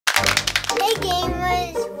Hey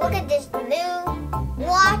gamers, look at this new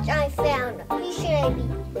watch I found. Who should I be?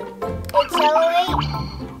 Accelerate?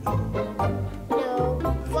 No.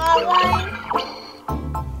 Fly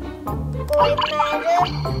Boy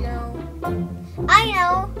Matter? No. I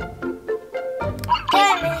know.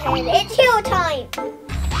 Diamond Head, it's heel time.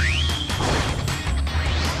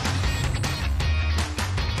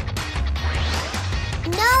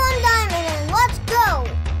 Now I'm Diamond Head, let's go.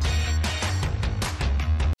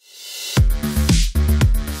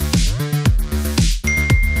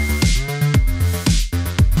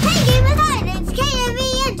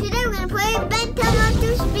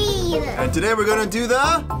 And today we're gonna do the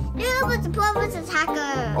Noob with the Plus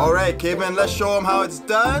Attacker. Alright, Kaven, let's show them how it's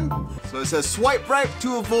done. So it says swipe right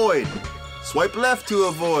to avoid, swipe left to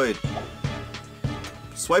avoid,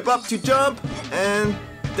 swipe up to jump, and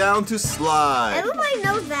down to slide. Everybody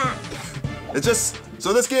knows that. It's just,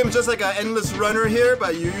 so this game is just like an endless runner here,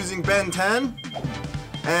 but you're using Ben 10.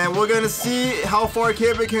 And we're gonna see how far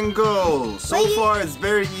Kaven can go. So far it's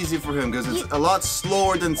very easy for him because it's a lot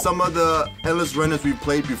slower than some of the endless runners we've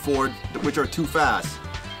played before, which are too fast.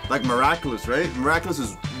 Like Miraculous, right? Miraculous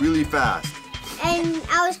is really fast. And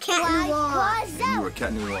I was Cat Noir. You were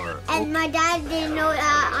Cat Noir. And my dad didn't know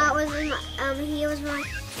I was he was my,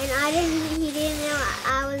 and he didn't know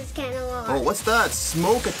I was Cat Noir. Oh, what's that?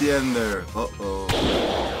 Smoke at the end there. Uh-oh.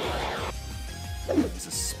 It's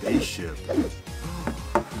a spaceship.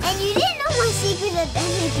 And you didn't know my secret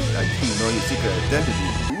identity. I didn't know your secret identity.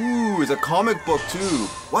 Ooh, it's a comic book too.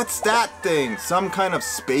 What's that thing? Some kind of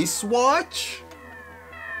space watch?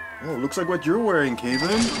 Oh, looks like what you're wearing,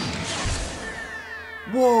 Kaven.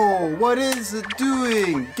 Whoa, what is it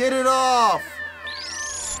doing? Get it off!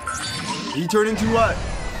 He turned into what?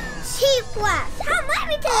 Cheap blast. How am I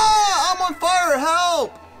turning? Oh, I'm on fire,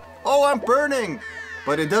 help! Oh, I'm burning.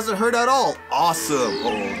 But it doesn't hurt at all. Awesome.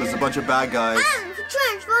 Oh, there's a bunch of bad guys. I'm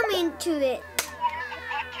transforming into it.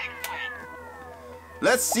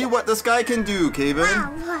 Let's see what this guy can do, Kaven.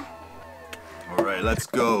 Wow. Alright, let's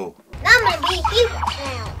go. I'm gonna be huge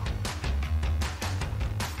now.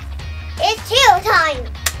 It's heel time.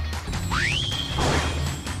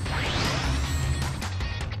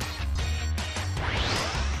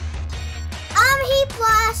 I'm Heat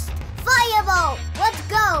Blast Fireball. Let's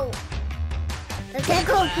go. Okay,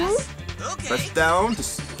 go. Okay. Press down to.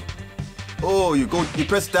 Oh, you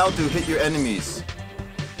press down to hit your enemies.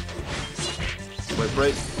 Swipe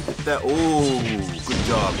right. Hit that. Oh, good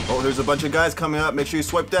job. Oh, there's a bunch of guys coming up. Make sure you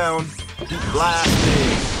swipe down. Keep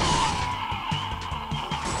blasting.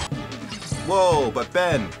 Whoa, but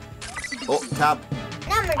Ben. Oh, tap.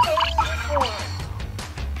 Number 24.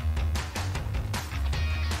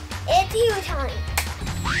 It's heel time.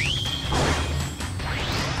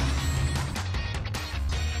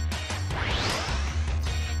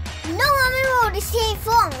 No, I'm in the same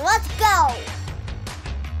form. Let's go.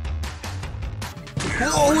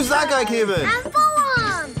 Whoa, who's that guy, Kaven? I'm full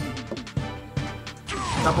on.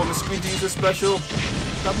 Tap on the screen to use a special.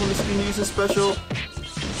 Tap on the screen to use a special.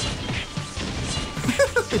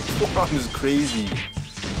 Forearm is crazy.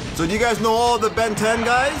 So do you guys know all the Ben 10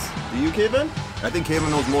 guys? Do you, Kaven? I think Kaven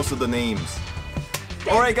knows most of the names.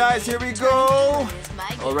 Alright guys, here we go.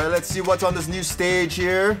 Alright, let's see what's on this new stage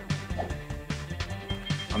here.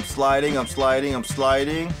 I'm sliding, I'm sliding, I'm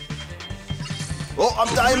sliding. Oh, I'm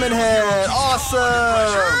Diamond Head! Awesome!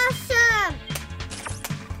 Awesome!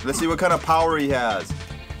 Let's see what kind of power he has.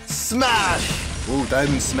 Smash! Ooh,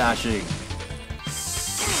 diamond smashing.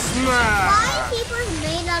 Smash! Why are people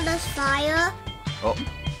made out of fire? Oh,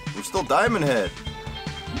 we're still Diamond Head.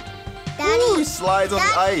 Daddy, ooh, he slides on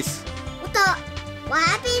the ice. What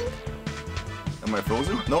happened? Am I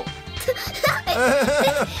frozen? Nope. I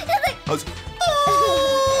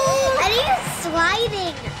think it's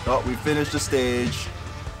sliding. Oh, we finished the stage.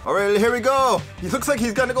 All right, here we go. He looks like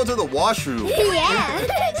he's gonna go to the washroom. Yeah.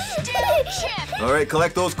 All right,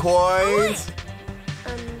 collect those coins.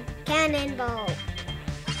 Cannonball.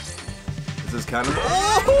 This is cannonball.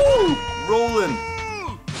 Oh, rolling.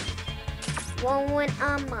 Rolling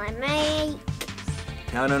on my mate.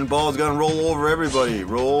 Cannonball's gonna roll over everybody.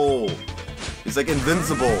 Roll. He's like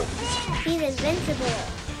invincible. He's invincible.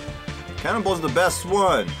 Cannonball's the best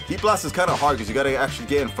one. Heat Blast is kind of hard because you gotta actually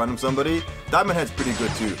get in front of somebody. Diamond Head's pretty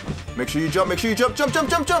good too. Make sure you jump, make sure you jump, jump, jump,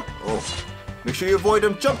 jump, jump. Oh. Make sure you avoid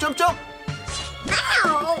them. Jump, jump, jump.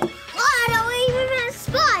 Ow! I don't even have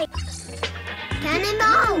spikes.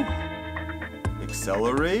 Cannonball.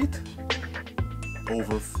 Accelerate.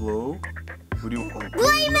 Overflow. What do you want?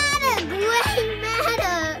 Gray matter! Gray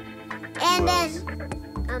matter! And then,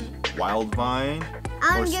 Wild Vine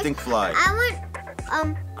or Stink Fly? I want,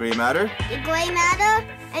 Gray matter? the gray matter,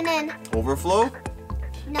 And then Overflow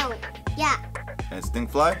no. Yeah. and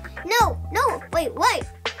Stinkfly. No. Wait.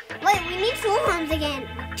 We need 4 arms again.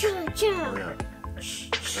 Oh yeah.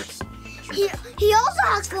 That's, He also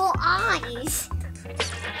has 4 eyes.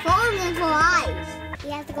 4 arms and 4 eyes.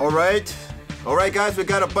 You have to go. All right, guys. We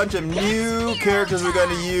got a bunch of new characters we're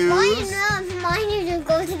gonna use. Mine need to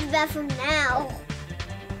go to the bathroom now.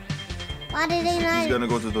 Why did they not? He's gonna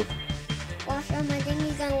go to the washroom. I think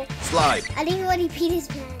he's gonna slide. I think he already peed his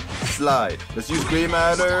pants. Slide. Let's use gray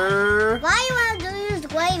matter. Why you want to use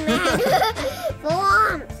gray matter? 4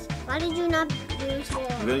 arms. Why did you not use 4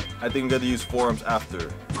 arms? I think we gotta use 4 arms after.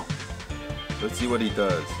 Let's see what he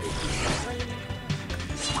does.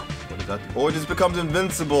 What is that? Oh, it just becomes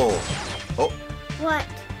invincible. Oh. What?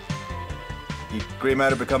 Gray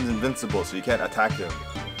matter becomes invincible, so you can't attack him.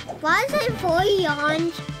 Why is it 4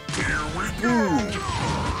 arms? Boom!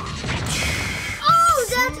 Oh,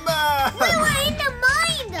 that's... Smash! We were in the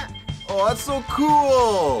mind! Oh, that's so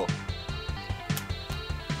cool!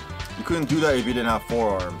 You couldn't do that if you didn't have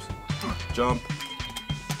 4 arms. Jump.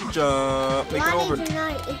 Jump. Make it over. Why did you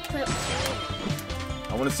not equip it?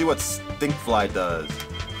 I want to see what Stinkfly does.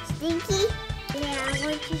 Stinky? Yeah, I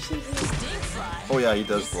want to see this. Oh yeah, he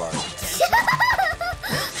does fly.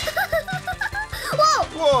 Whoa!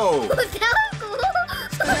 Whoa! That was cool.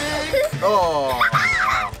 Oh,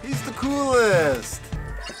 he's the coolest.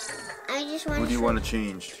 I just want What do you want to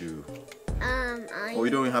change to? Oh, you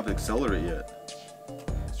don't even have to accelerate yet.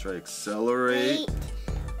 Let's try accelerate.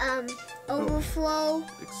 Overflow.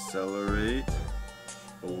 Accelerate.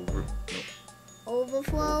 Overflow.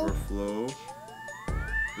 Overflow.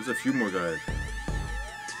 There's a few more guys.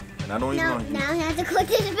 And I don't even know. Now he has to go to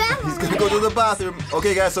the bathroom. He's gonna go to the bathroom.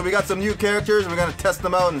 Okay, guys, so we got some new characters and we're gonna test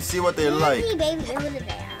them out and see what they like. Baby over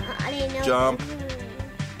there. I didn't know. Jump.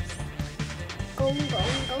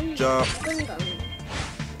 Jump.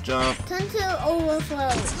 Jump. Turn to overflow.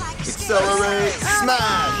 Accelerate.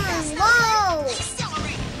 Smash. Whoa.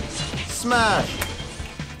 Smash.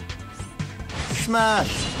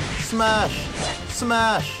 Smash. Smash.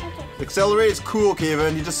 Smash. Okay. Accelerate is cool,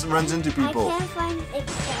 Kaven. He just runs into people. I can't find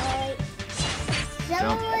accelerate.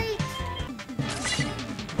 Accelerate.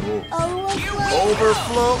 Oh. Overflow.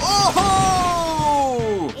 Overflow.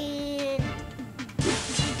 Oh! And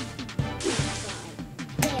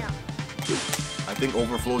there. I think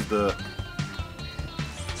overflow's the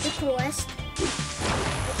coolest.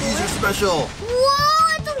 These are special.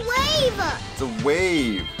 Whoa! It's a wave. It's a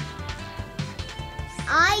wave.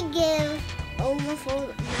 I give overflow 9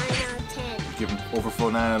 out of 10. Give him overflow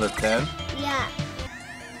 9 out of 10. Yeah.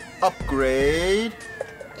 Upgrade.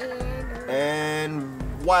 And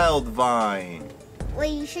wild vine.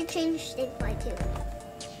 Wait, you should change Stinkfly too.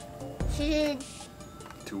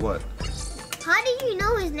 To what? How do you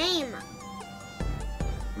know his name?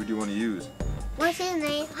 Who do you want to use? What's his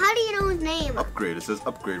name? How do you know his name? Upgrade. It says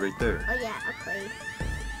upgrade right there. Oh yeah, upgrade.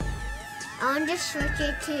 I'll just switch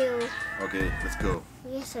it to. Okay, let's go.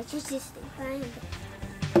 Yeah, switch it to Stinkfly.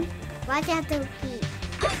 Why'd you have to repeat?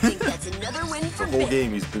 I think that's another win for The whole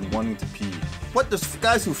game he's been wanting to pee. What? There's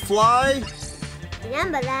guys who fly?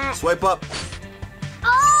 Remember that. Swipe up.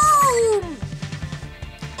 Oh!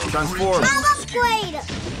 Transform. I'll upgrade.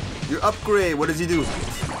 Your upgrade. What does he do?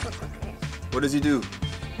 What does he do?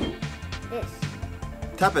 This.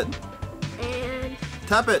 Tap it. And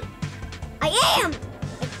Tap it. I am.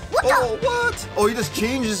 What Oh, the? what? Oh, he just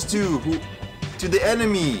changes to the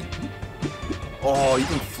enemy. Oh, you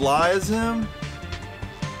can fly as him?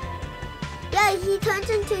 Yeah, he turns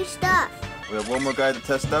into stuff. We have one more guy to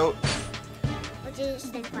test out. Which is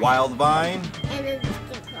Stinkfly. Wild vine. And then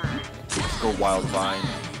Stinkfly. Let's go wild vine.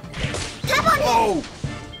 Tap on him. Oh!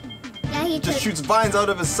 Yeah, he Just turns. shoots vines out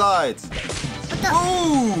of his sides. What the?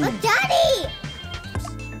 Boom! Oh, Daddy!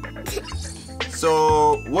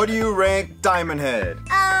 So, what do you rank Diamond Head?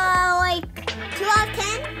 Like 2 out of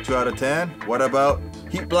 10. 2 out of 10? What about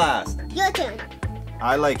Heat Blast? Your turn.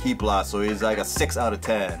 I like Heat Blast, so he's like a 6 out of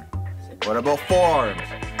 10. What about Forearms?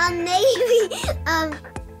 Maybe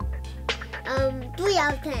 3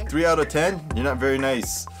 out of 10. 3 out of 10? You're not very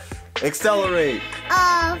nice. Accelerate.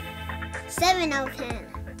 7 out of 10.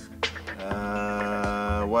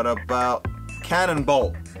 What about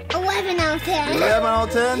Cannonball? 11 out of 10. 11 out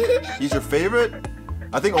of 10? He's your favorite?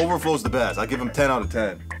 I think Overflow's the best. I give him 10 out of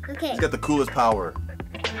 10. Okay. He's got the coolest power.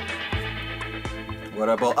 What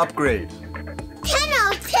about Upgrade? 10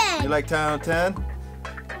 out of 10. You like 10 out of 10?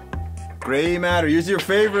 Gray Matter, here's your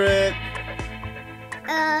favorite.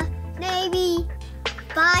 Maybe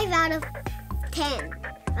 5 out of 10.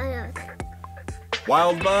 I don't know.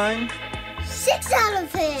 Wild Vine, 6 out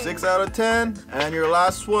of 10. 6 out of 10. And your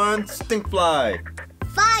last one, Stinkfly.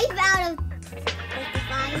 5 out of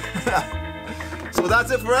 55. So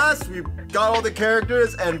that's it for us. We got all the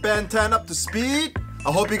characters and Ben 10 up to speed.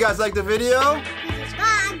 I hope you guys liked the video. Please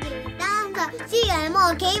subscribe, give it a thumbs up. See you in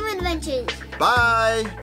more Kaven Adventures. Bye.